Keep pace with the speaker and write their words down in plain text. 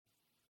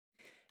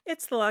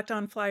It's the Locked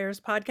On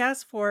Flyers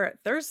podcast for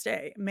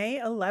Thursday,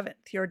 May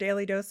 11th. Your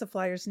daily dose of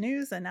Flyers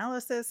news,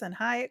 analysis, and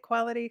high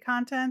quality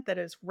content that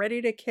is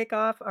ready to kick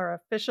off our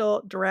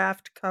official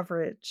draft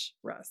coverage.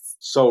 Russ,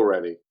 So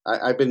ready.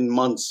 I've been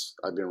months.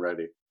 I've been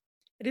ready.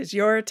 it is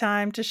your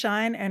time to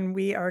shine, and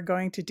we are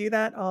going to do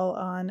that all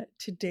on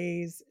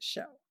today's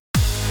show.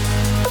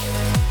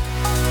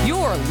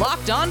 Your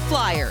Locked On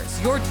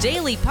Flyers, your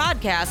daily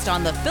podcast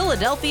on the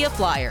Philadelphia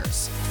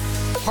Flyers.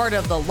 Part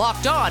of the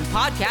Locked On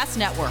Podcast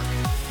Network.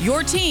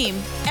 Your team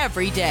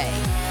every day.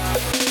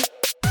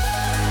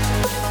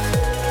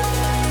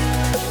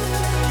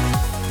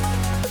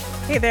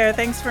 Hey there,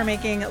 thanks for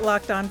making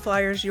Locked On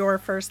Flyers your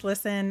first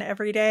listen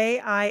every day.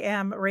 I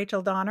am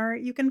Rachel Donner.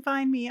 You can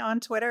find me on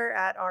Twitter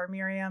at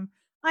rmiriam.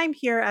 I'm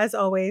here as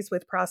always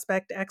with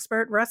prospect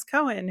expert Russ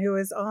Cohen, who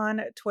is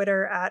on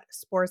Twitter at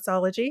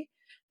Sportsology.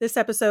 This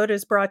episode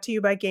is brought to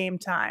you by Game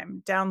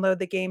Time. Download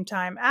the Game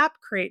Time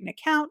app, create an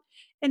account,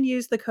 and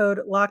use the code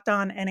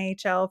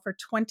LOCKEDONNHL for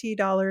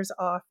 $20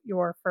 off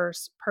your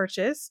first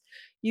purchase.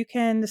 You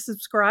can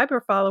subscribe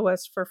or follow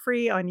us for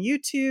free on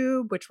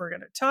YouTube, which we're going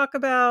to talk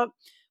about.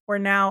 We're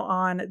now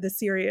on the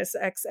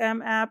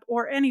SiriusXM app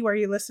or anywhere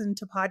you listen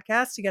to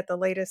podcasts to get the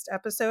latest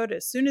episode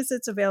as soon as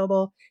it's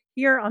available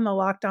here on the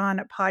Locked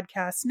On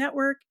Podcast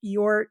Network,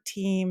 your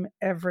team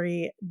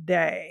every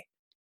day.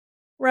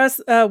 Russ,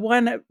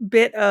 one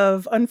bit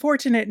of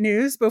unfortunate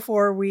news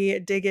before we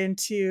dig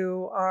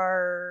into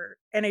our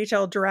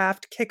NHL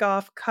draft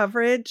kickoff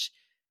coverage.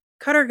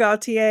 Cutter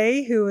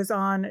Gauthier, who was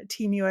on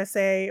Team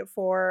USA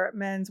for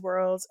Men's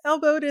Worlds,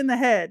 elbowed in the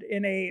head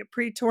in a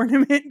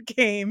pre-tournament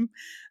game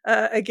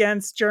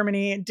against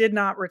Germany, did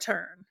not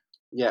return.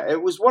 Yeah,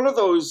 it was one of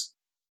those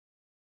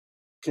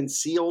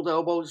concealed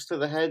elbows to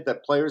the head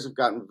that players have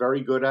gotten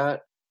very good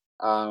at.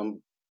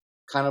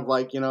 Kind of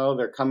like,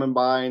 they're coming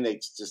by and they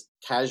just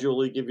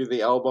casually give you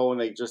the elbow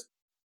and they just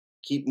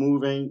keep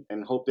moving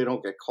and hope they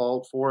don't get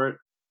called for it.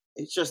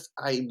 It's just,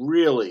 to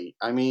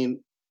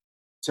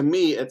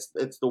me, it's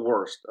the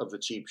worst of the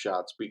cheap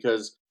shots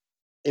because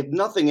if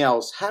nothing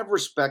else, have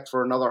respect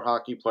for another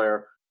hockey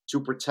player to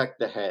protect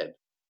the head.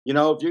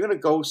 If you're going to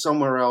go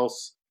somewhere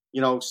else,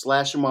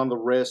 slash him on the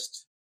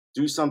wrist,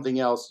 do something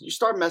else, you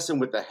start messing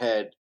with the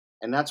head,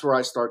 and that's where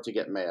I start to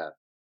get mad.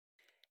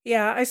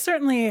 Yeah, I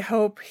certainly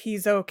hope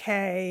he's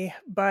okay,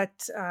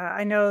 but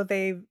I know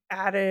they've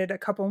added a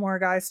couple more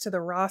guys to the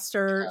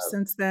roster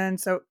since then,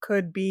 so it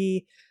could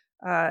be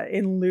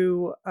in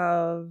lieu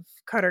of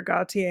Cutter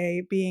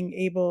Gauthier being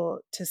able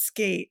to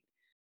skate.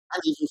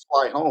 And you can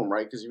fly home,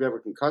 right? Because if you have a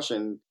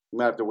concussion, you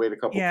might have to wait a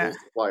couple Yeah, days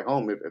to fly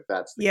home if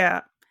that's the case. yeah.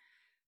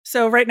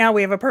 So right now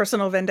we have a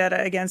personal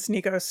vendetta against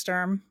Nico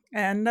Sturm,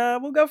 and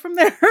we'll go from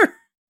there.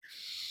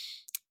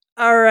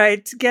 All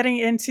right, getting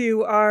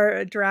into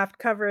our draft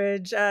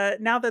coverage.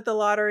 Now that the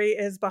lottery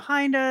is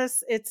behind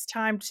us, it's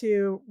time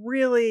to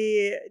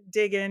really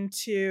dig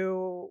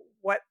into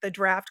what the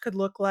draft could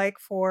look like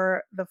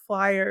for the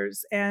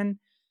Flyers. And,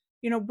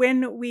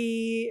 when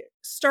we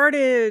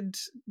started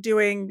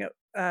doing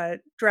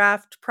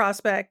draft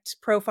prospect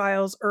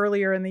profiles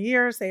earlier in the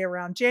year, say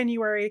around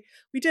January,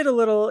 we did a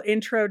little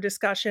intro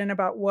discussion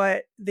about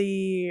what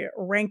the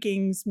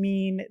rankings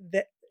mean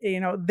that,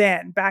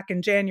 then back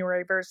in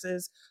January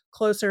versus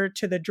closer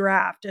to the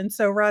draft. And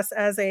so, Russ,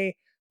 as a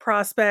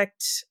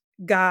prospect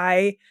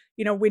guy,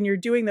 when you're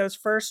doing those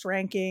first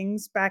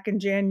rankings back in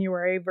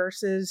January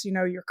versus,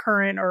 your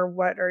current or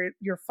what are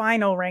your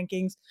final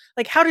rankings,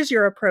 like how does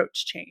your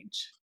approach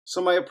change?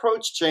 So my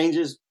approach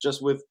changes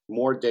just with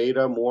more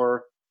data,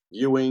 more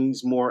viewings,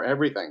 more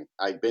everything.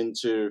 I've been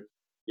to,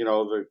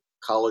 the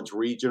college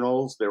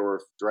regionals. There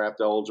were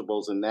draft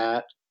eligibles in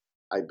that.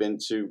 I've been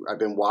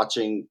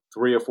watching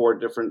 3 or 4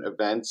 different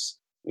events,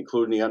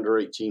 including the under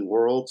 18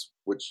 worlds,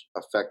 which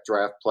affect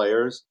draft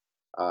players.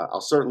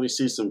 I'll certainly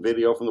see some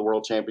video from the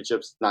World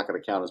Championships. It's not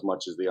going to count as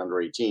much as the under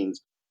 18s,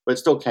 but it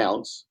still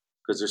counts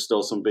because there's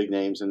still some big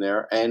names in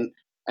there. And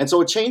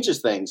so it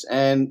changes things.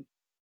 And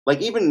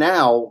like even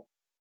now,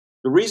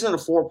 the reason the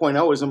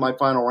 4.0 is in my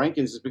final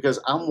rankings is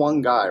because I'm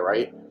one guy,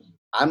 right?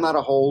 I'm not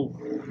a whole,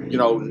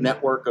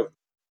 network of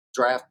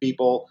draft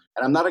people.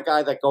 And I'm not a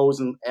guy that goes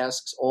and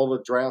asks all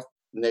the draft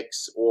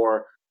nicks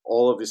or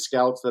all of the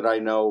scouts that I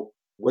know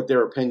what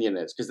their opinion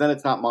is, because then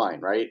it's not mine,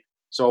 right?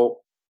 So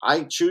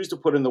I choose to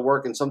put in the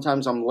work, and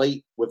sometimes I'm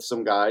late with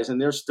some guys, and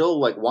there's still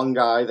like one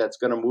guy that's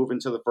going to move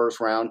into the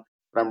first round,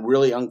 but I'm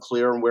really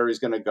unclear on where he's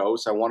going to go,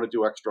 so I want to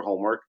do extra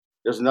homework.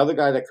 There's another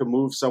guy that could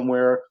move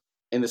somewhere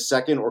in the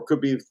second or could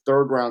be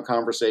third round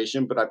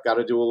conversation, but I've got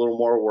to do a little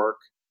more work.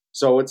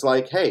 So it's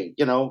like, hey,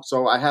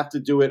 so I have to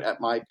do it at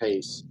my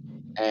pace.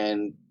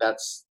 And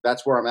that's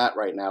where I'm at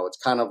right now. It's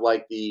kind of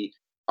like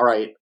all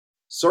right,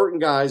 certain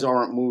guys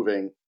aren't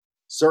moving.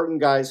 Certain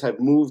guys have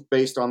moved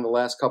based on the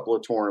last couple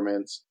of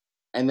tournaments.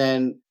 And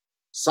then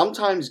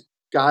sometimes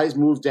guys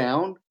move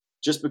down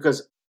just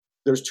because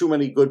there's too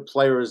many good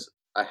players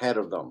ahead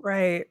of them.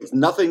 Right. It's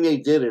nothing they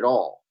did at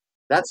all.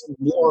 That's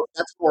more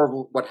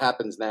of what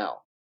happens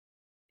now.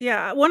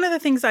 Yeah, one of the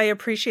things I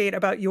appreciate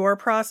about your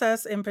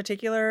process in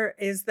particular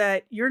is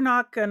that you're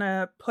not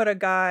gonna put a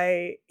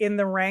guy in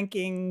the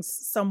rankings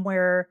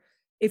somewhere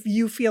if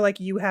you feel like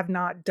you have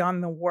not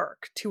done the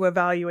work to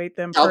evaluate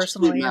them I'll just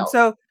leave personally, them and out.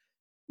 so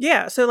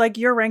yeah, so, like,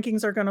 your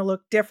rankings are gonna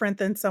look different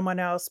than someone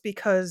else Yeah,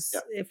 because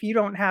if you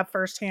don't have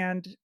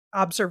firsthand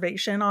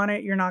observation on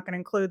it, you're not gonna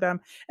include them,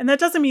 and that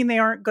doesn't mean they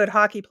aren't good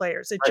hockey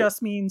players, it right.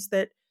 just means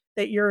that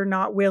you're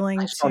not I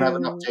willing just don't have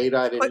enough to data.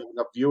 I didn't put have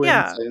enough viewings.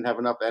 yeah. I didn't have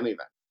enough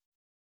anything.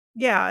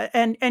 Yeah,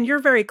 and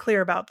you're very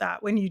clear about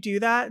that when you do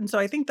that, and so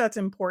I think that's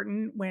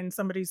important when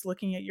somebody's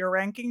looking at your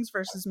rankings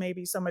versus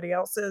maybe somebody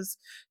else's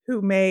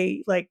who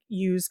may, like,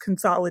 use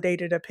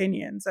consolidated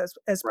opinions as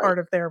Right. part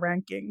of their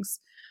rankings.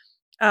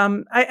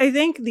 I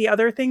think the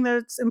other thing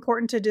that's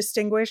important to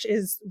distinguish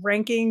is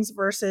rankings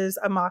versus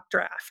a mock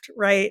draft,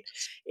 right?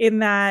 In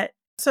that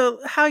so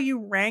how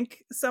you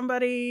rank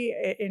somebody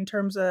in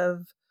terms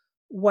of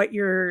what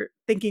you're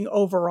thinking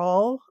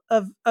overall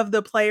of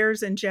the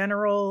players in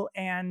general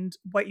and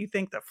what you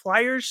think the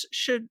Flyers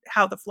should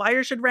how the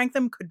Flyers should rank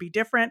them could be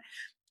different.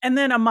 And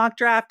then a mock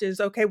draft is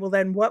okay, well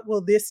then what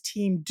will this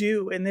team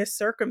do in this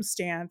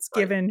circumstance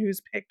Right. given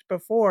who's picked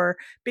before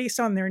based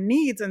on their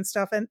needs and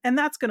stuff and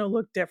that's going to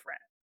look different.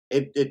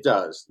 It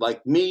does.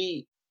 Like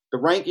me, the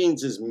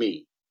rankings is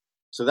me.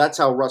 So that's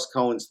how Russ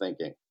Cohen's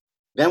thinking.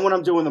 Then when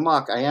I'm doing the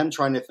mock, I am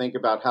trying to think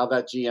about how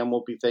that GM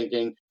will be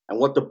thinking and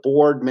what the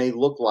board may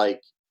look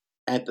like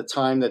at the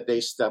time that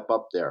they step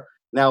up there.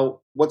 Now,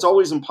 what's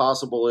always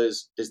impossible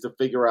is to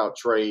figure out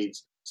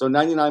trades. So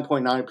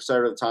 99.9%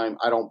 of the time,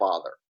 I don't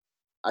bother.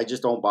 I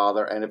just don't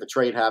bother. And if a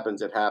trade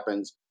happens, it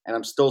happens. And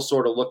I'm still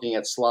sort of looking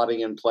at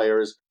slotting in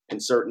players in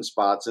certain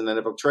spots. And then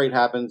if a trade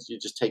happens, you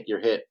just take your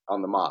hit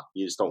on the mock.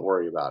 You just don't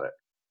worry about it.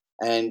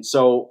 And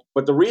so,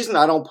 but the reason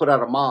I don't put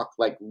out a mock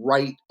like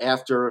right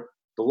after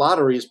the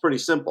lottery is pretty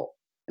simple.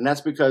 And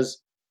that's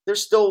because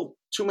there's still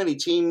too many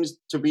teams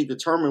to be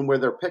determined where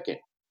they're picking.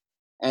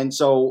 And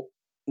so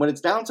when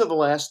it's down to the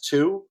last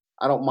two,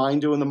 I don't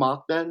mind doing the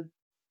mock then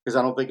because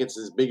I don't think it's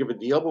as big of a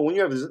deal. But when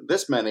you have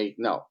this many,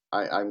 no,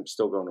 I'm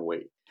still going to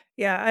wait.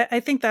 Yeah, I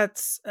think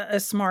that's a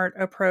smart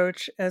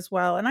approach as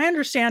well. And I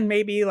understand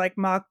maybe like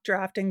mock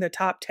drafting the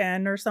top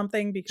 10 or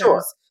something Sure.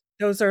 because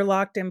those are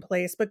locked in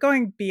place. But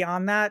going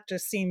beyond that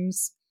just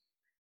seems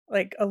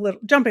like a little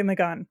jumping the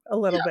gun a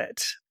little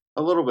bit.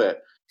 A little bit.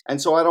 And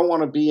so I don't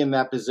want to be in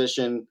that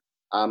position.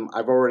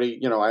 I've already,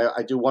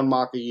 I do one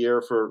mock a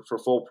year for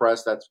full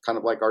press. That's kind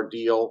of like our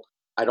deal.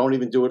 I don't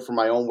even do it for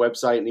my own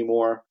website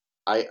anymore.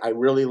 I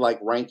really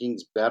like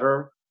rankings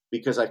better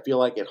because I feel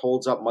like it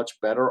holds up much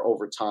better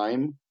over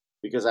time.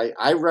 Because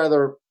I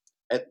rather,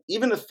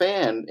 even a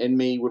fan in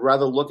me would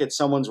rather look at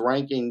someone's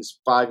rankings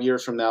 5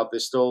 years from now if they're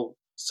still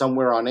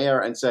somewhere on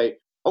air and say,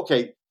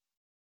 okay,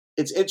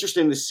 it's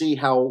interesting to see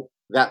how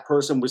that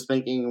person was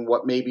thinking and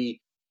what maybe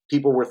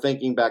people were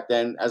thinking back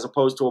then, as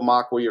opposed to a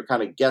mock where you're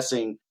kind of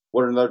guessing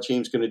what another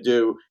team's going to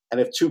do. And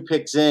if two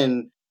picks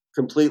in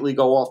completely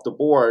go off the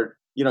board,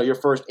 your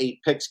first eight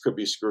picks could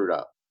be screwed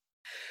up.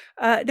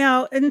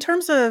 Now, in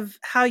terms of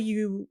how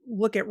you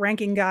look at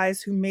ranking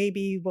guys who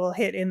maybe will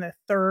hit in the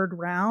third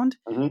round,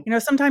 Hmm.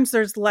 sometimes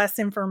there's less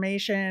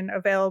information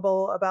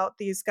available about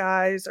these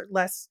guys or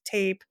less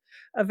tape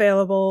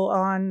available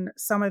on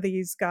some of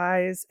these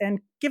guys. And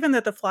given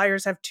that the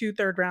Flyers have two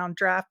third round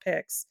draft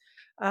picks,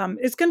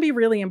 it's going to be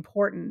really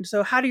important.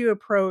 So, how do you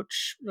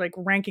approach like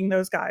ranking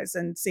those guys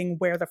and seeing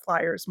where the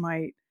Flyers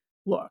might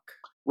look?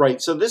 Right.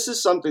 So this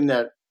is something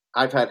that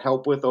I've had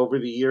help with over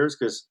the years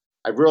because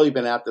I've really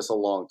been at this a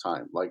long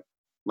time. Like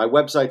my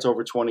website's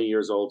over 20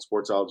 years old,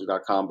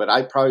 sportsology.com, but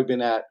I've probably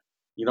been at,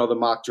 the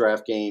mock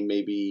draft game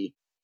maybe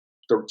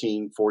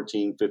 13,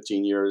 14,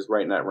 15 years,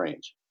 right in that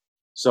range.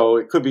 So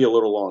it could be a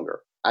little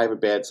longer. I have a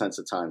bad sense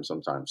of time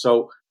sometimes.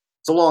 So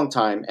it's a long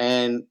time.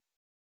 And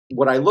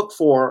what I look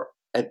for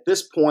at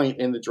this point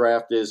in the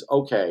draft is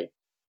okay,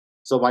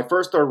 so my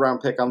first third round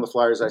pick on the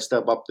Flyers, I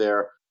step up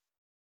there.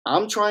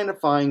 I'm trying to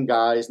find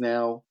guys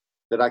now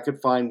that I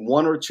could find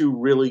one or two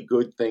really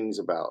good things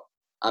about.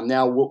 I'm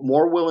now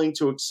more willing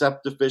to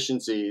accept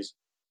deficiencies,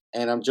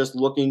 and I'm just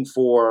looking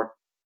for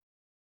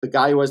the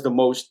guy who has the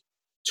most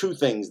two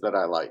things that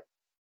I like.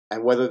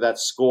 And whether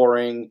that's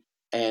scoring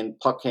and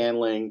puck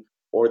handling,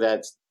 or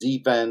that's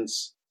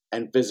defense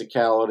and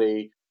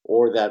physicality,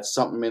 or that's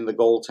something in the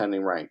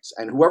goaltending ranks,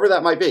 and whoever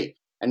that might be.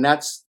 And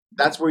that's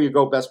where you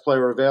go best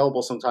player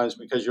available sometimes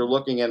because you're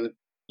looking and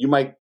you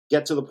might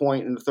get to the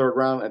point in the third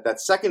round at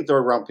that second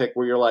third round pick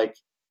where you're like,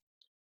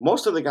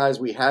 most of the guys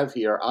we have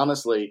here,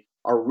 honestly,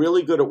 are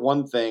really good at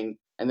one thing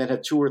and then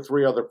have two or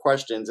three other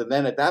questions. And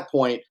then at that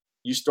point,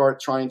 you start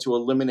trying to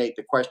eliminate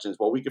the questions.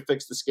 Well, we could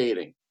fix the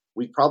skating.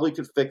 We probably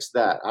could fix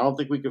that. I don't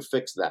think we could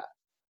fix that.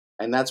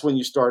 And that's when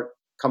you start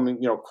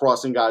coming,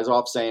 crossing guys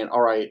off saying,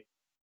 all right,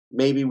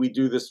 maybe we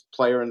do this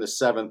player in the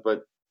seventh,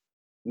 but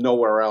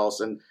nowhere else.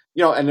 And,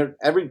 and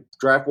every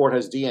draft board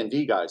has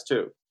D&D guys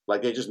too.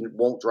 Like they just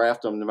won't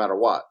draft them no matter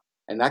what.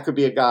 And that could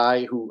be a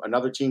guy who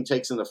another team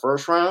takes in the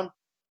first round.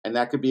 And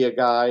that could be a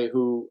guy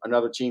who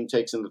another team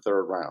takes in the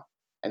third round.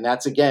 And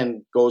that's,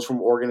 again, goes from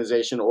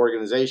organization to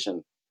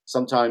organization.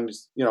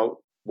 Sometimes,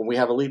 when we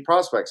have elite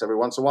prospects, every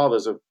once in a while,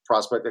 there's a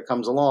prospect that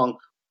comes along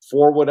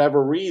for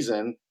whatever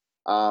reason,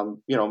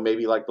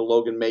 maybe like the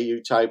Logan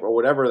Mayu type or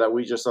whatever, that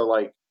we just are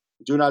like,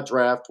 do not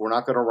draft. We're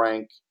not going to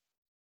rank.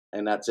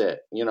 And that's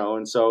it,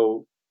 and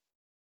so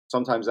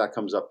sometimes that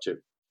comes up too.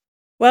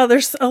 Well,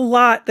 there's a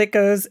lot that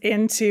goes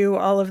into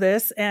all of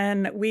this,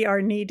 and we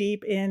are knee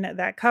deep in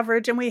that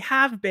coverage, and we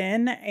have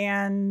been.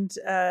 And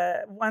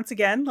once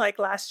again, like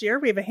last year,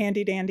 we have a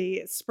handy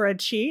dandy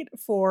spreadsheet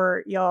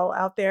for y'all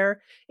out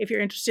there. If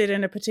you're interested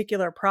in a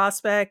particular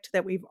prospect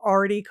that we've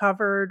already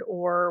covered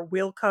or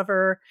will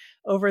cover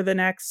over the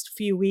next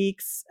few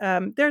weeks,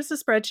 there's a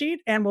spreadsheet,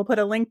 and we'll put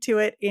a link to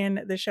it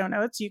in the show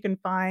notes. You can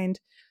find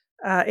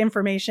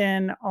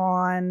information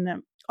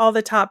on all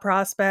the top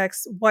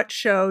prospects, what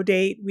show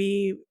date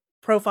we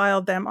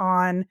profiled them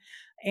on,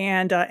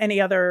 and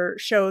any other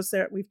shows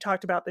that we've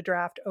talked about the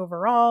draft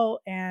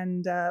overall,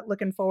 and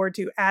looking forward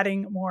to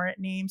adding more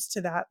names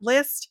to that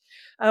list.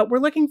 We're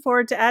looking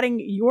forward to adding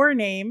your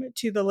name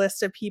to the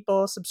list of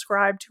people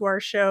subscribed to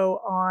our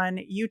show on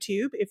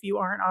YouTube if you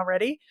aren't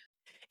already.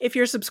 If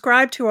you're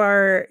subscribed to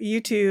our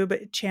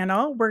YouTube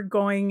channel, we're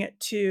going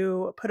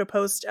to put a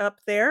post up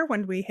there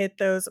when we hit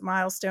those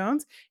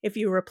milestones. If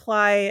you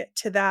reply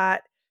to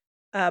that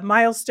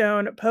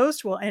milestone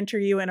post, we'll enter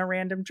you in a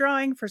random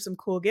drawing for some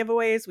cool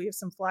giveaways. We have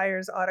some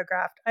Flyers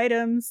autographed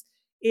items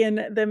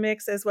in the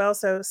mix as well,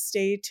 so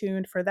stay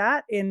tuned for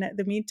that. In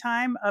the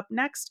meantime, up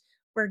next,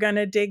 we're going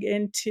to dig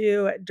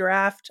into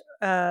draft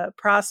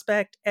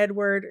prospect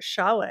Edward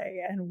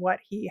Chalet and what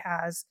he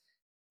has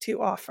to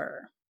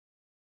offer.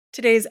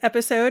 Today's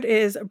episode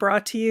is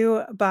brought to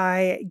you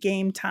by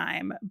Game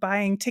Time.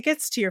 Buying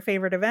tickets to your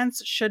favorite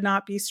events should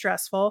not be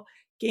stressful.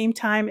 Game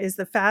Time is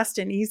the fast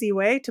and easy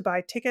way to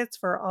buy tickets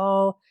for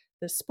all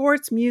the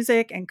sports,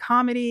 music, and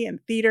comedy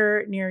and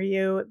theater near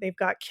you. They've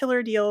got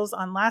killer deals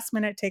on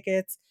last-minute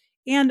tickets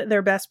and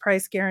their best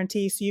price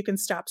guarantee, so you can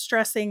stop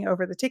stressing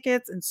over the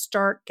tickets and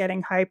start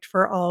getting hyped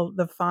for all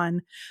the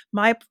fun.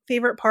 My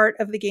favorite part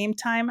of the Game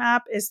Time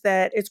app is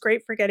that it's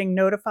great for getting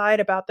notified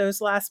about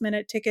those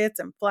last-minute tickets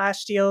and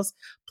flash deals.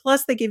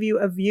 Plus, they give you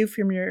a view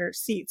from your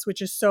seats,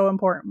 which is so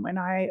important when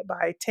I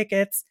buy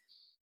tickets.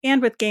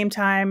 And with Game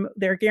Time,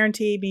 their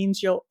guarantee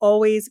means you'll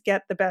always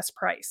get the best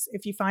price.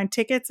 If you find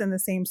tickets in the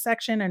same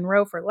section and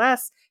row for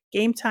less,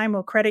 Game Time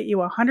will credit you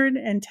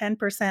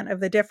 110% of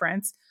the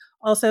difference.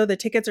 Also, the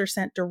tickets are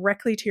sent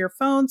directly to your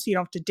phone, so you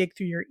don't have to dig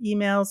through your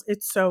emails.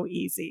 It's so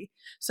easy.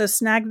 So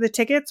snag the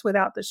tickets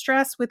without the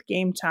stress with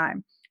Game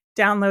Time.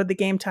 Download the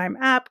Game Time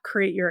app,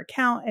 create your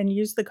account, and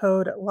use the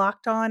code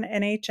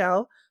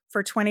LOCKEDONNHL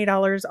for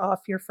 $20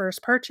 off your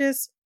first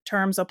purchase.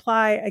 Terms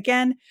apply.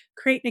 Again,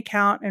 create an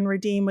account and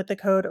redeem with the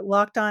code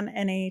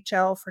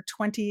LOCKEDONNHL for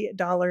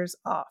 $20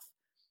 off.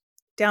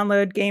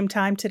 Download Game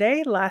Time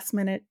today. Last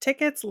minute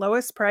tickets,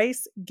 lowest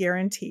price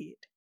guaranteed.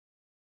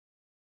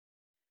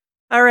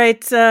 All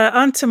right,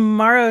 on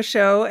tomorrow's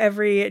show,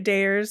 Every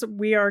Dayers,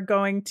 we are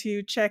going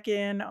to check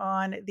in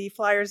on the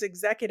Flyers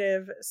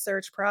executive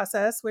search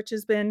process, which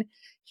has been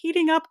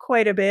heating up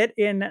quite a bit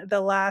in the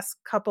last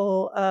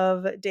couple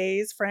of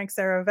days. Frank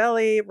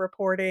Saravelli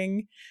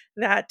reporting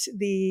that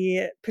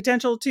the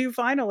potential two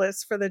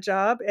finalists for the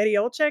job, Eddie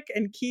Olczyk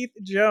and Keith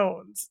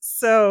Jones.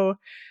 So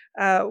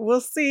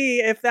we'll see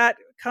if that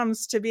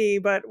comes to be,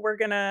 but we're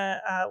going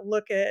to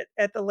look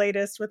at the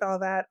latest with all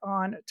that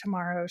on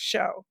tomorrow's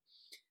show.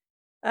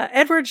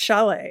 Edward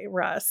Chalet,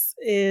 Russ,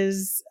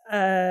 is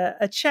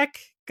a Czech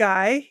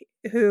guy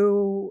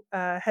who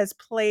has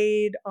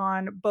played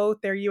on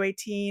both their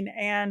U18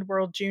 and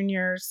World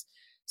Juniors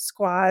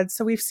squads.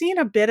 So we've seen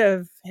a bit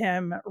of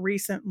him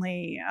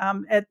recently.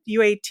 At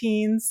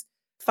U18s,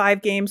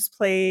 5 games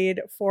played,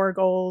 4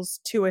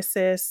 goals, 2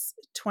 assists,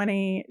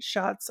 20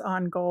 shots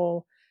on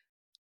goal.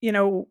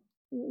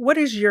 What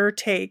is your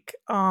take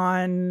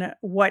on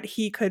what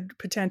he could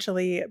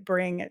potentially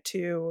bring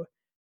to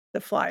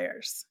the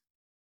Flyers?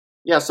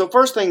 Yeah, so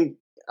first thing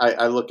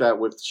I looked at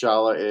with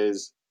Shala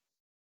is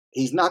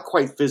he's not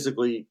quite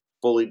physically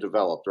fully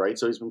developed, right?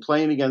 So he's been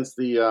playing against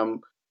the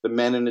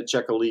men in the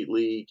Czech Elite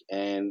League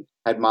and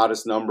had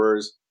modest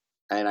numbers,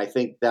 and I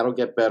think that'll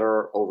get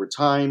better over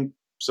time.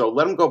 So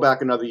let him go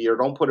back another year.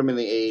 Don't put him in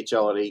the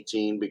AHL at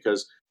 18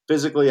 because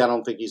physically I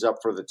don't think he's up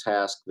for the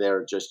task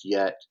there just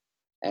yet.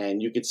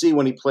 And you can see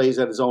when he plays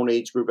at his own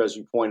age group, as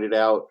you pointed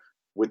out,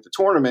 with the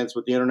tournaments,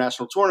 with the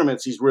international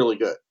tournaments, he's really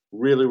good,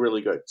 really,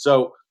 really good.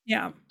 So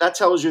Yeah. that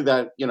tells you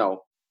that,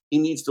 he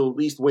needs to at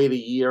least wait a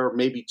year,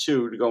 maybe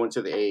 2 to go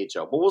into the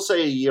AHL. But we'll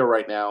say a year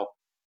right now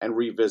and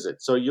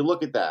revisit. So you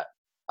look at that.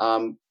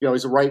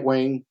 He's a right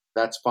wing.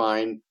 That's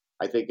fine.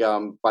 I think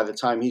by the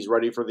time he's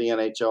ready for the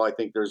NHL, I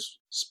think there's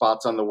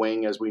spots on the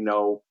wing, as we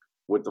know,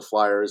 with the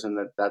Flyers, and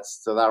I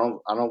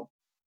don't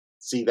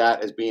see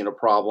that as being a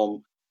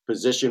problem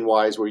position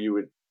wise, where you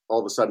would all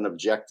of a sudden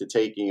object to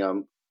taking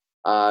him.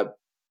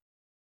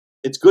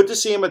 It's good to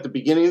see him at the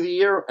beginning of the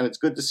year, and it's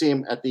good to see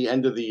him at the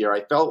end of the year.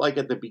 I felt like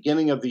at the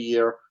beginning of the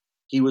year,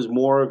 he was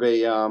more of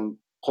a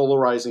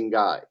polarizing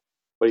guy,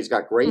 but he's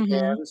got great Mhm.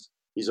 hands.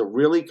 He's a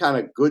really kind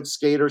of good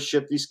skater,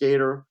 shifty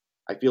skater.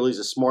 I feel he's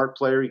a smart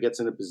player. He gets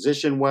into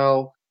position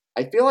well.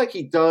 I feel like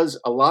he does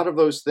a lot of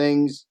those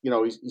things.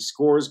 He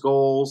scores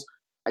goals.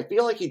 I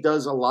feel like he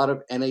does a lot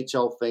of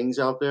NHL things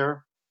out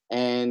there.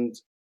 And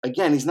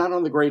again, he's not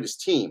on the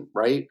greatest team,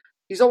 right?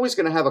 He's always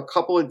going to have a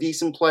couple of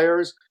decent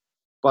players,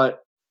 but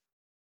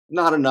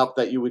not enough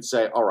that you would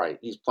say, all right,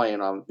 he's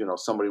playing on,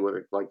 somebody with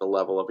like the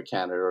level of a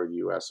Canada or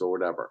US or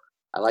whatever.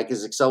 I like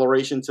his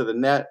acceleration to the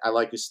net. I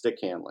like his stick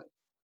handling.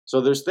 So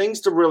there's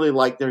things to really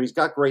like there. He's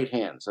got great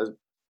hands,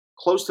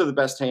 close to the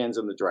best hands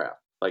in the draft.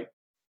 Like,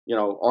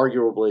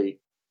 arguably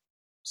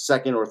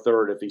second or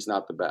third if he's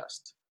not the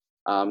best.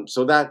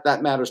 So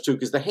that matters too,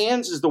 because the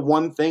hands is the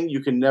one thing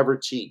you can never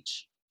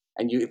teach.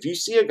 And if you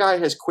see a guy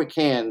has quick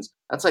hands,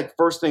 that's like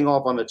first thing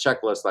off on the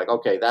checklist. Like,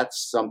 okay,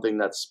 that's something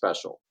that's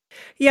special.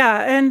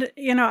 Yeah, and,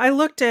 I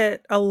looked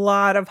at a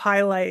lot of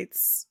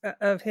highlights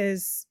of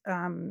his,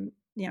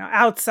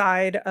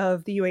 outside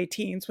of the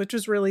U18s, which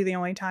was really the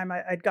only time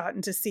I'd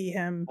gotten to see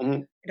him,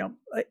 Mhm.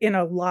 in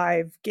a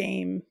live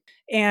game.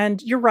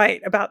 And you're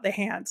right about the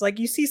hands. Like,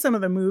 you see some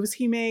of the moves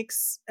he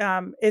makes,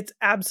 it's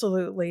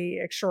absolutely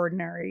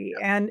extraordinary,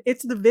 and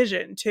it's the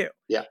vision too.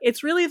 Yeah.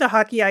 It's really the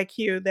hockey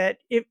IQ that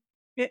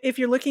if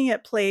you're looking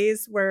at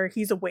plays where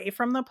he's away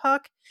from the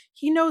puck,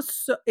 he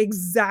knows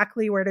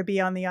exactly where to be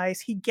on the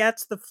ice. He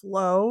gets the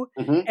flow,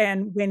 Hmm.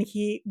 and when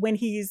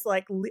he's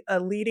like a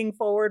leading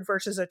forward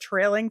versus a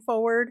trailing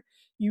forward,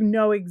 you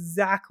know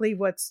exactly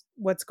what's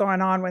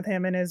going on with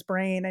him in his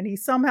brain, and he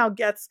somehow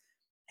gets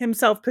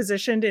himself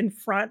positioned in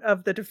front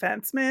of the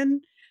defenseman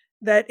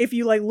that if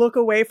you like look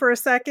away for a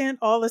second,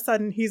 all of a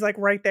sudden he's like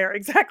right there,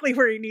 exactly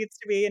where he needs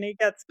to be, and he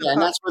gets the Yeah, and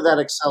puck. that's where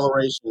that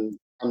acceleration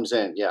comes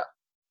in. Yeah.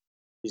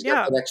 He's got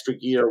Yeah, that extra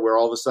gear where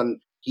all of a sudden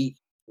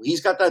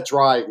he's got that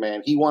drive,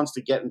 man. He wants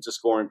to get into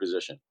scoring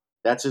position.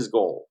 That's his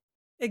goal.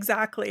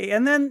 exactly.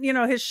 And then,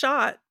 his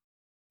shot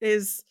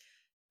is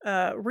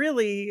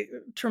really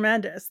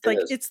tremendous. It Like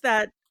is.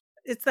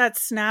 it's that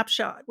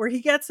snapshot where he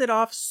gets it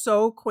off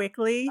so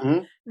quickly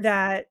Mhm.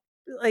 that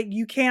like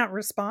you can't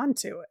respond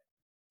to it.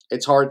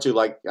 It's hard to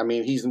like. I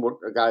mean, he's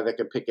a guy that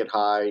can pick it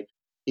high.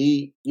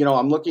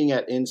 I'm looking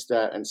at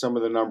Instat and some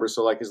of the numbers.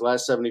 So, like his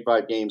last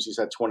 75 games, he's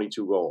had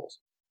 22 goals.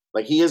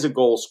 Like he is a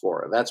goal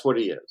scorer. That's what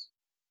he is.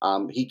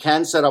 He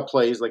can set up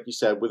plays, like you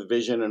said, with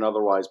vision and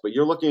otherwise. But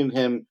you're looking at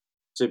him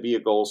to be a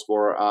goal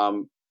scorer.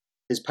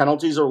 His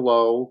penalties are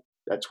low.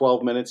 At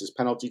 12 minutes, his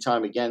penalty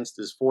time against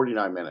is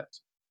 49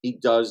 minutes. He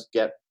does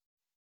get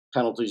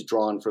penalties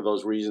drawn for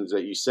those reasons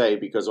that you say,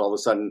 because all of a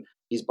sudden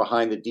he's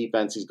behind the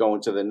defense, he's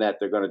going to the net,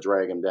 they're going to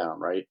drag him down,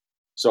 right?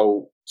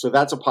 So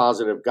that's a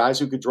positive. Guys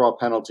who could draw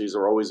penalties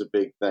are always a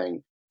big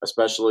thing,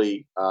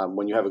 especially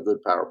when you have a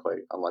good power play,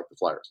 unlike the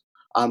Flyers.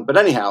 But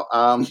anyhow,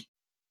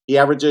 he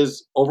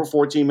averages over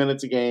 14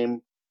 minutes a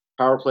game,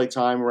 power play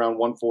time around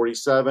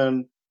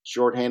 147,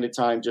 shorthanded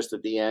time just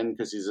at the end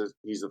because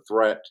he's a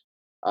threat.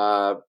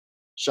 Uh,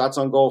 Shots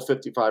on goal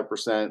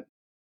 55%,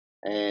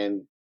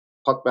 and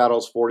puck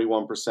battles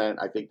 41%.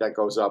 I think that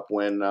goes up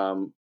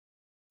when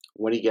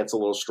he gets a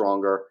little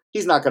stronger.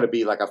 He's not going to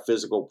be like a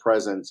physical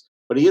presence,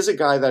 but he is a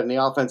guy that in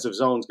the offensive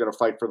zone is going to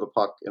fight for the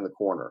puck in the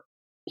corner.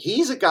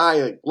 He's a guy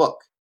that, look,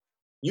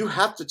 you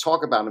have to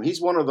talk about him.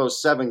 He's one of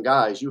those 7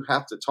 guys you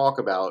have to talk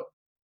about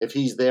if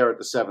he's there at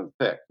the 7th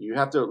pick. You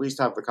have to at least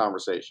have the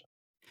conversation.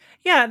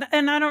 Yeah,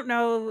 and I don't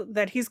know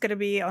that he's gonna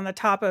be on the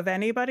top of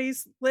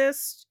anybody's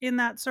list in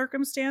that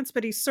circumstance,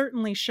 but he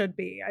certainly should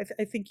be.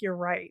 I think you're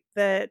right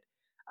that,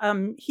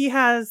 he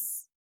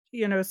has,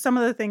 some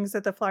of the things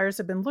that the Flyers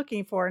have been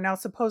looking for. Now,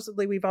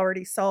 supposedly, we've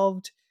already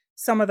solved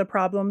some of the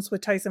problems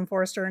with Tyson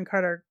Forster and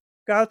Carter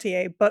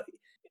Gauthier, but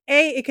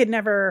it could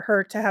never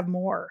hurt to have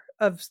more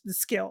of the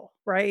skill,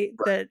 right?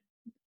 Right.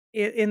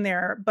 That in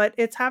there, but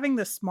it's having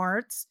the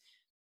smarts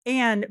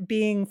and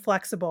being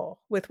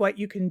flexible with what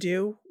you can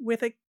do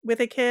with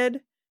a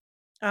kid,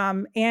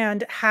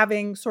 and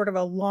having sort of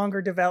a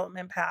longer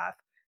development path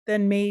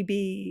than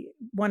maybe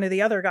one of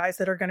the other guys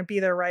that are going to be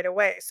there right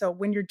away. So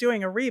when you're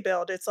doing a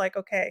rebuild, it's like,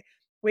 okay,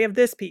 we have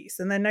this piece,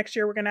 and then next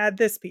year we're going to add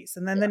this piece,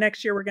 and then the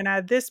next year we're going to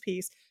add this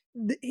piece.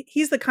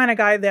 He's the kind of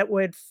guy that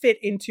would fit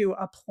into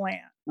a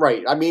plan.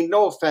 Right. I mean,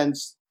 no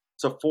offense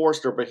to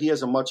Forster, but he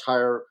has a much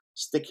higher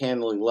stick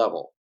handling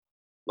level.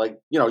 Like,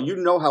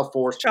 how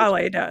Forster's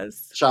Chalet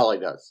does. Chalet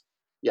does.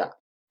 Yeah.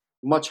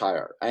 Much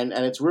higher, and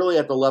it's really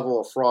at the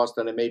level of Frost,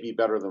 and it may be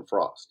better than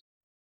Frost.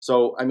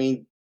 So, I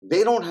mean,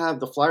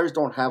 the Flyers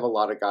don't have a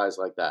lot of guys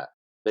like that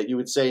you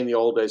would say in the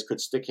old days could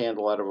stick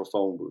handle out of a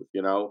phone booth,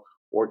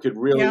 or could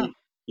Yeah.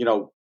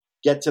 really,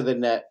 get to the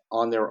net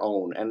on their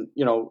own. And,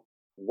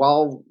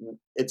 while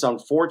it's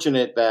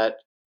unfortunate that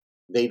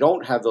they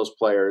don't have those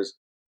players,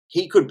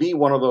 he could be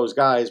one of those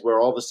guys where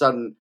all of a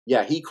sudden,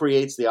 yeah, he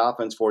creates the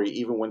offense for you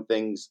even when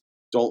things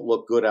don't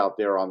look good out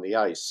there on the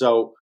ice.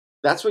 So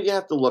that's what you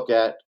have to look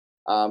at.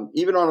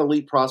 Even on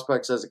elite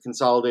prospects as a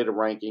consolidated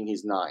ranking,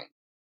 he's 9.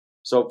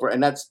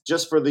 And that's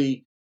just for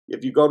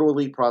if you go to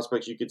elite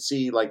prospects, you could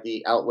see like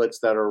the outlets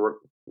that are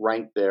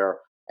ranked there,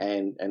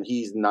 and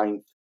he's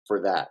 9th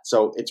for that.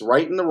 So it's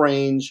right in the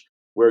range.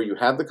 where you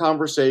have the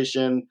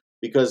conversation.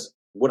 Because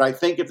would I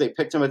think if they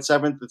picked him at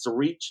seventh, it's a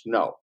reach?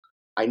 No.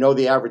 I know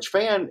the average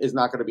fan is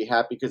not going to be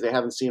happy because they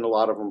haven't seen a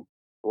lot of him,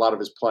 a lot of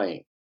his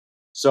playing.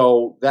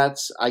 So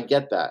I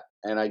get that.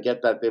 And I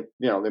get that they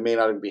may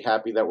not even be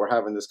happy that we're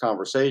having this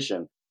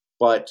conversation.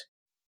 But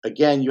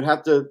again, you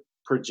have to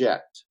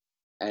project.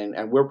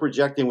 And we're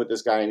projecting with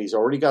this guy, and he's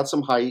already got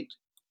some height.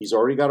 He's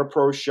already got a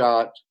pro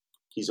shot.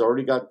 He's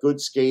already got good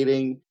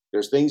skating.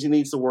 There's things he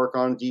needs to work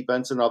on,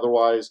 defense and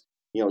otherwise.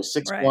 He's Right.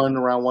 6'1",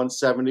 around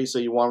 170, so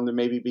you want him to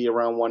maybe be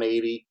around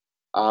 180.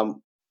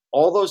 Um,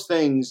 all those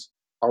things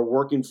are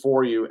working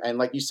for you. And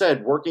like you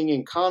said, working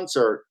in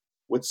concert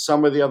with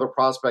some of the other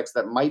prospects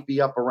that might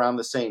be up around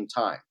the same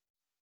time.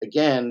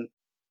 Again,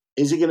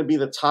 is he going to be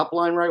the top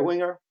line right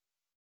winger?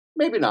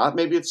 Maybe not.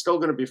 Maybe it's still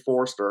going to be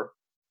Forster,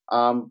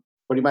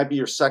 but he might be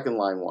your second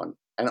line one,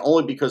 and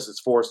only because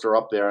it's Forster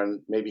up there,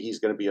 and maybe he's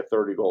going to be a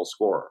 30-goal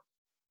scorer.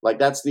 Like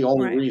that's the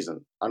only Right.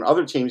 reason. On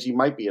other teams, he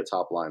might be a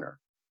top liner,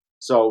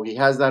 so he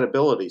has that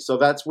ability. So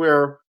that's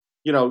where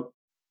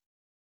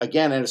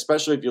again, and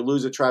especially if you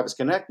lose a Travis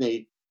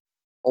Konechny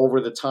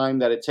over the time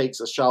that it takes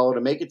a Shallow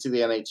to make it to the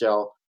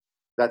NHL,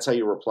 that's how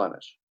you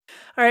replenish.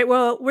 All right.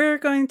 Well, we're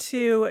going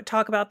to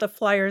talk about the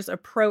Flyers'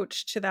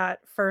 approach to that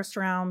first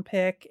round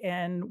pick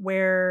and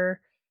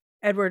where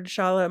Edward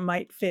Shala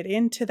might fit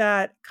into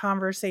that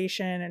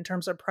conversation in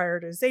terms of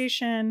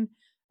prioritization.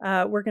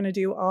 We're going to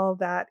do all of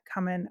that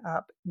coming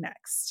up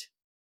next.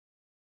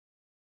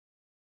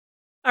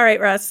 All right,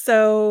 Russ.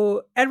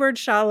 So Edward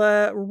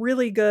Shala,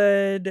 really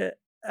good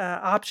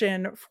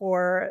option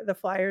for the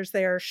Flyers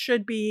there,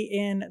 should be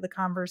in the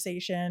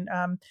conversation.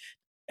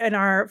 In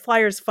our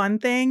Flyers Fun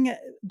thing,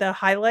 the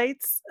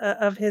highlights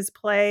of his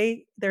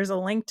play, there's a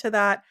link to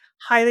that.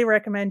 Highly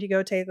recommend you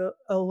go take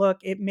a look.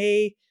 It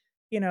may,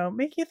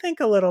 make you think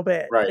a little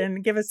bit Right.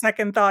 and give a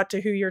second thought to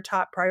who your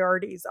top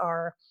priorities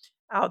are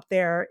out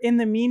there. In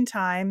the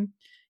meantime,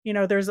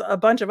 there's a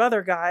bunch of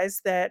other guys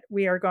that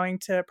we are going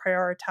to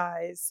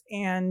prioritize.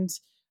 And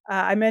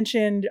I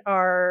mentioned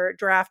our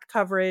draft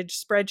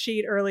coverage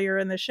spreadsheet earlier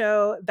in the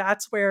show.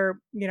 That's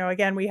where,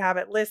 again, we have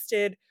it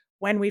listed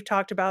when we've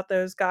talked about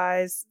those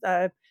guys.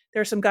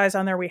 There's some guys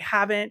on there we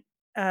haven't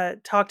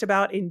talked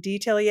about in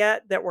detail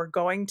yet that we're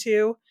going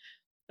to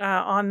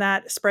on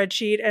that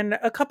spreadsheet. And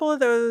a couple of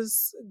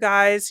those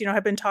guys,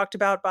 have been talked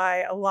about by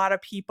a lot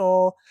of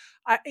people.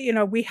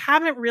 We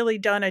haven't really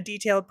done a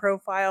detailed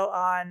profile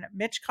on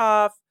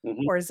Mitchkov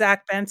Mm-hmm. or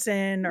Zach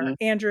Benson Mm-hmm. or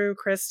Andrew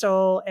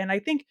Crystal. And I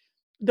think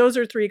those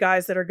are three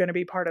guys that are going to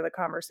be part of the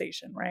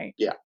conversation, right?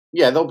 Yeah.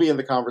 Yeah, they'll be in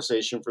the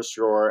conversation for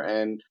sure,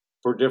 and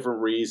for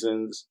different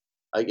reasons.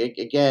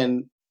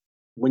 Again,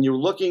 when you're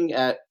looking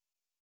at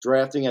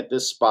drafting at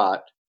this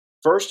spot,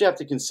 first you have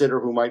to consider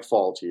who might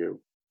fall to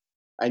you.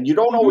 And you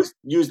don't Hmm. always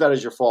use that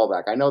as your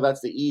fallback. I know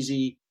that's the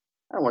easy,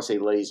 I don't want to say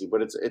lazy,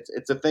 but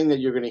it's a thing that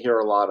you're going to hear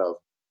a lot of.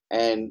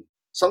 And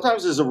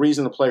sometimes there's a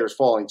reason the player's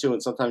falling too,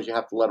 and sometimes you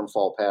have to let them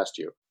fall past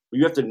you. But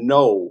you have to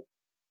know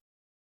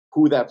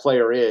who that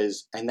player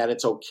is and that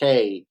it's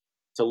okay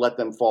to let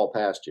them fall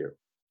past you.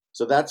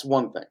 So that's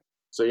one thing.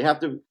 So you have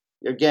to,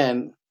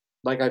 again,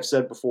 like I've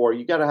said before,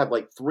 you got to have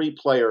like three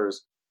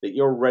players that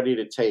you're ready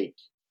to take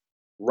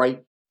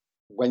right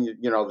when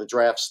the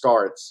draft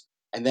starts.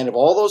 And then if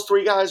all those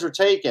three guys are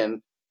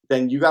taken,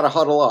 then you got to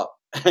huddle up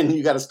and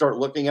you got to start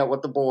looking at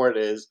what the board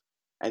is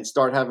and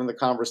start having the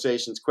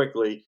conversations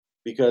quickly,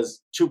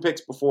 because 2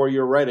 picks before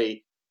you're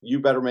ready, you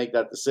better make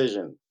that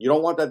decision. You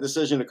don't want that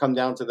decision to come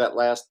down to that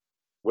last,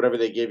 whatever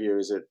they give you.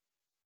 Is it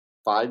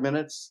 5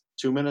 minutes,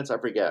 2 minutes? I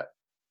forget.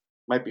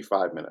 Might be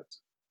 5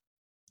 minutes.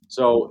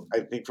 So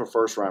I think for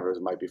first rounders,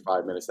 it might be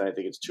 5 minutes. Then I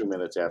think it's 2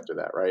 minutes after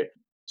that, right?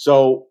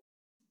 So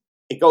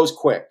it goes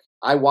quick.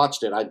 I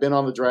watched it. I've been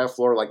on the draft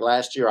floor. Like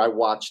last year, I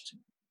watched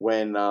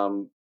when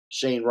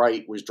Shane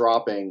Wright was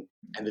dropping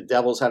and the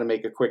Devils had to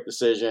make a quick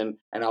decision.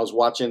 And I was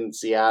watching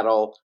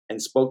Seattle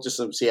and spoke to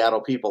some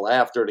Seattle people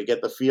after to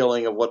get the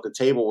feeling of what the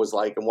table was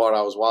like and what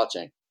I was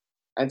watching.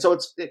 And so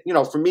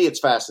for me, it's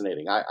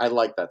fascinating. I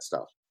like that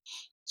stuff.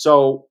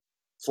 So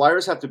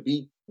Flyers have to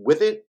be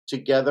with it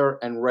together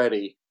and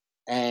ready.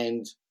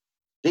 And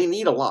they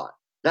need a lot.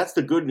 That's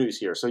the good news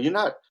here. So you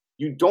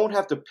don't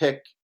have to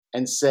pick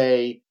and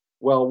say,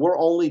 well, we're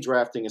only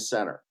drafting a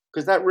center.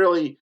 Because that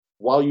really,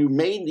 while you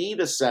may need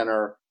a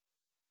center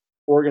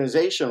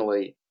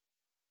organizationally,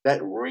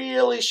 that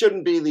really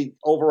shouldn't be the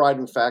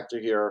overriding factor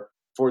here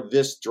for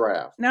this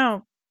draft.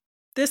 No,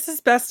 this is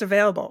best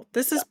available.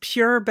 This Yeah. is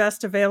pure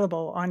best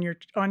available on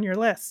your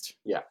list.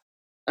 Yeah.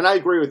 And I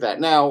agree with that.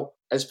 Now,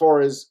 as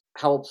far as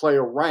how a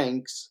player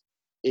ranks,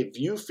 if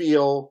you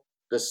feel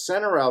the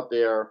center out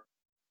there,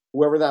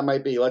 whoever that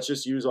might be, let's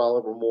just use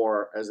Oliver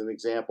Moore as an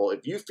example.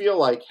 If you feel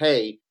like,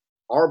 hey,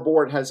 our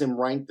board has him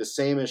ranked the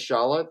same as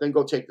Shala, then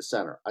go take the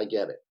center. I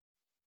get it.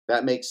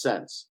 That makes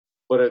sense.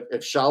 But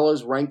if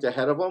Shala's ranked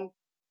ahead of him,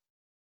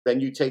 then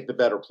you take the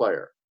better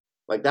player.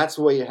 Like that's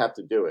the way you have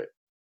to do it.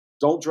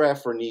 Don't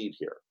draft for need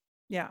here.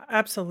 Yeah,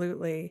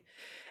 absolutely.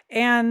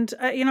 And,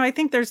 I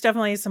think there's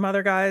definitely some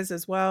other guys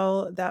as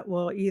well that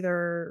will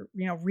either,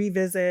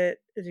 revisit,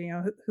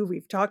 who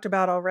we've talked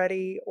about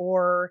already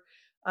or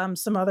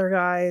some other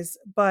guys.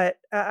 But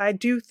I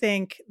do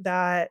think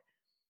that,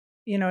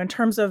 in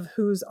terms of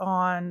who's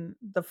on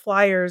the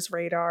Flyers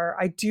radar,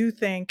 I do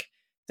think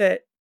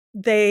that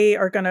they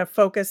are going to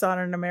focus on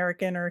an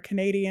American or a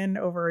Canadian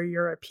over a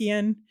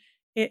European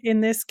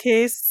in this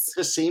case.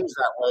 It just seems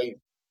that way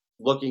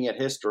looking at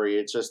history.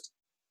 It's just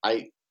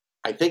I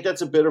I think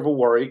that's a bit of a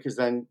worry because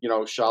then,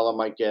 Shala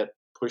might get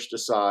pushed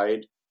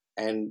aside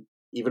and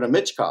even a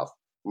Mitchkov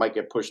might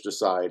get pushed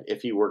aside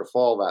if he were to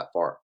fall that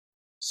far.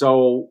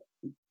 So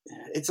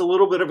it's a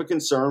little bit of a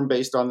concern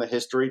based on the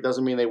history.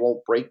 Doesn't mean they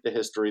won't break the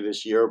history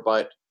this year,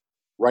 but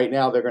right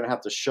now they're going to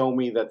have to show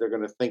me that they're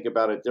going to think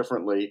about it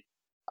differently.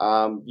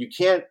 You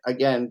can't,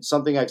 again,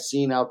 something I've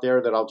seen out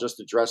there that I'll just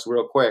address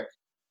real quick.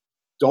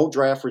 Don't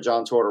draft for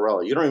John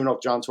Tortorella. You don't even know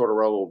if John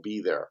Tortorella will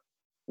be there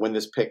when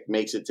this pick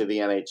makes it to the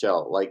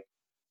NHL. Like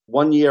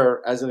one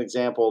year, as an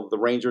example, the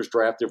Rangers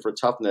drafted for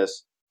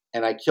toughness,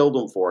 and I killed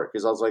them for it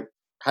because I was like,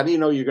 how do you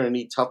know you're going to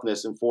need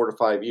toughness in 4 to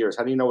 5 years?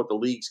 How do you know what the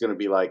league's going to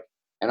be like?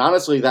 And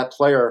honestly, that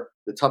player,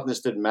 the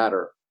toughness didn't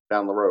matter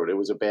down the road. It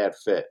was a bad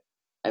fit.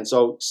 And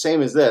so,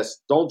 same as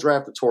this, don't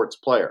draft a Torts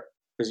player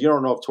because you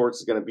don't know if Torts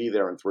is going to be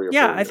there in three or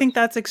Yeah, four I think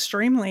years. that's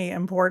extremely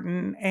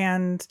important.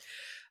 And,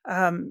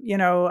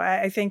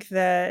 I think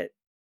that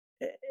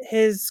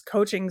his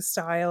coaching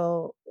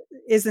style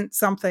isn't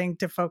something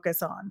to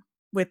focus on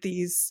with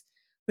these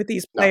No,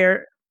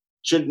 player.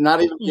 should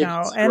not even be a No,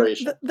 and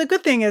consideration. the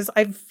good thing is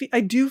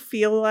I do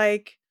feel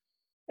like,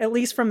 at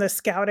least from the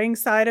scouting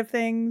side of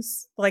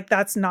things, like,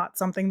 that's not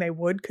something they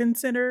would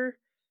consider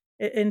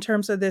in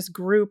terms of this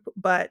group,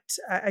 but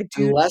I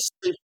do. Unless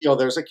they feel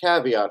there's a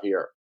caveat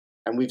here,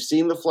 and we've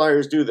seen the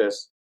Flyers do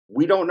this.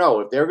 We don't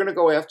know if they're going to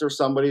go after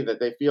somebody that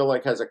they feel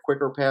like has a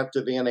quicker path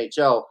to the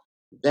NHL.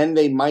 Then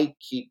they might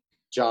keep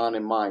John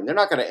in mind. They're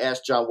not going to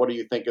ask John, "What do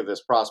you think of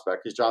this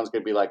prospect?" Because John's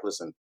going to be like,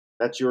 "Listen,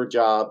 that's your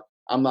job.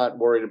 I'm not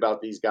worried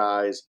about these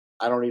guys.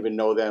 I don't even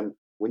know them.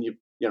 When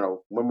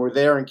we're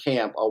there in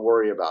camp, I'll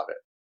worry about it."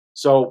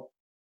 So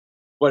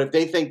but if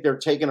they think they're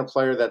taking a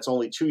player that's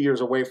only 2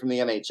 years away from the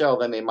NHL,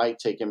 then they might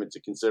take him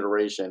into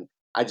consideration.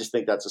 I just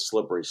think that's a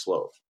slippery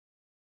slope.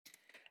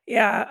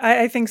 Yeah,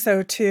 I think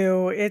so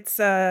too. It's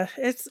a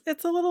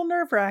little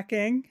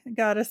nerve-wracking,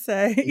 gotta Mhm.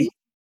 say,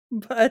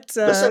 but,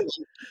 Listen,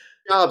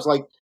 jobs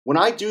like when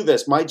I do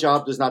this, my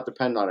job does not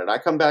depend on it. I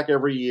come back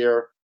every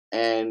year,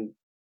 and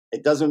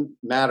it doesn't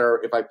matter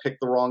if I pick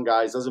the wrong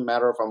guys. Doesn't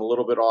matter if I'm a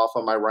little bit off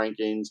on my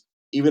rankings.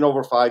 Even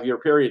over a 5 year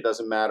period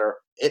doesn't matter.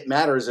 It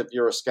matters if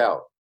you're a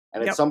scout,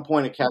 and at yep. some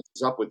point it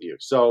catches up with you.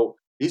 So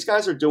these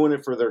guys are doing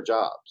it for their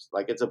jobs.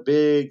 Like it's a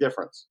big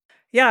difference.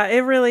 Yeah, it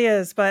really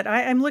is, but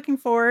I'm looking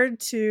forward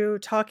to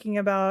talking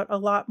about a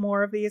lot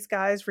more of these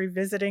guys,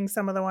 revisiting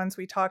some of the ones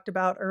we talked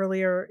about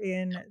earlier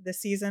in the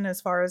season as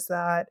far as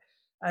that,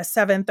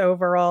 7th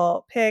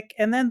overall pick,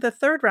 and then the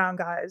 3rd round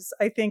guys,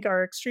 I think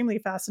are extremely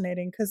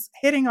fascinating because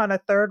hitting on a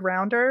 3rd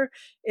rounder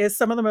is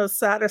some of the most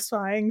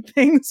satisfying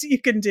things you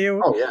can do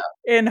Oh yeah,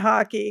 in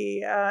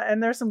hockey,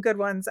 and there's some good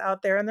ones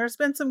out there, and there's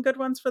been some good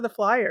ones for the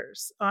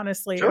Flyers,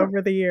 honestly, sure.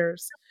 over the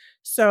years.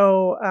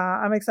 So,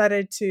 I'm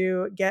excited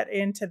to get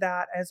into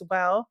that as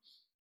well.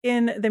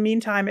 In the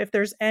meantime, if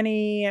there's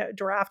any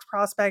draft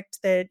prospect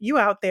that you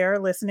out there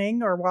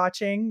listening or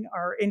watching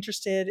are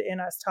interested in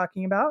us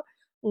talking about,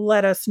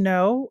 let us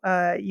know.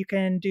 You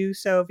can do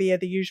so via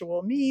the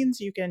usual means.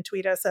 You can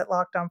tweet us at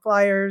Locked On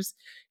Flyers.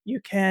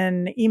 You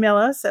can email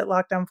us at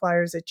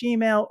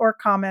lockedonflyers@gmail or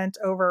comment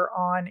over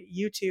on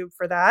YouTube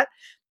for that.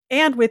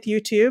 And with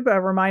YouTube, a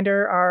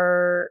reminder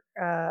our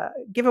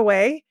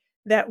giveaway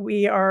that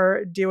we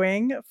are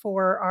doing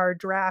for our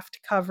draft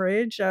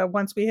coverage.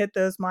 Once we hit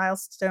those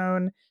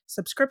milestone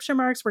subscription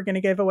marks, we're going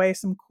to give away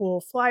some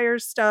cool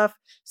Flyers stuff.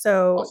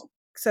 So Awesome.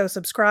 so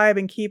subscribe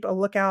and keep a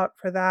lookout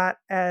for that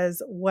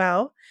as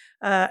well.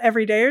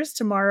 Every day is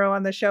tomorrow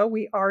on the show.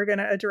 We are going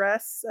to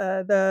address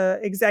the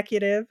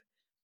executive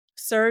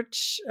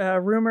search,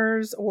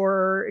 rumors,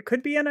 or it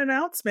could be an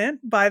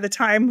announcement by the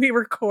time we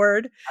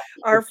record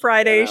our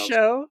Friday Announced.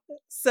 show.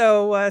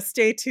 So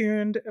stay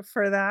tuned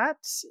for that.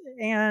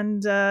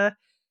 And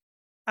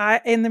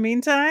in the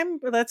meantime,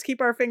 let's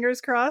keep our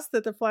fingers crossed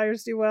that the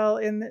Flyers do well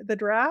in the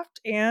draft,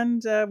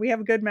 and we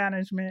have a good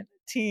management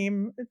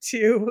team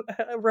to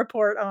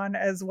report on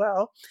as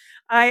well.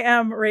 I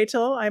am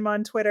Rachel. I'm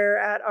on Twitter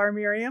at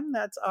rmiriam.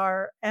 That's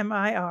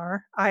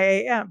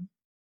RMIRIAM.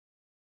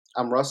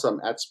 I'm Russ. I'm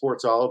at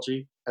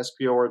Sportsology,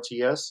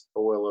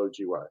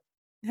 SPORTSOLOGY.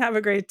 Have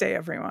a great day,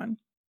 everyone.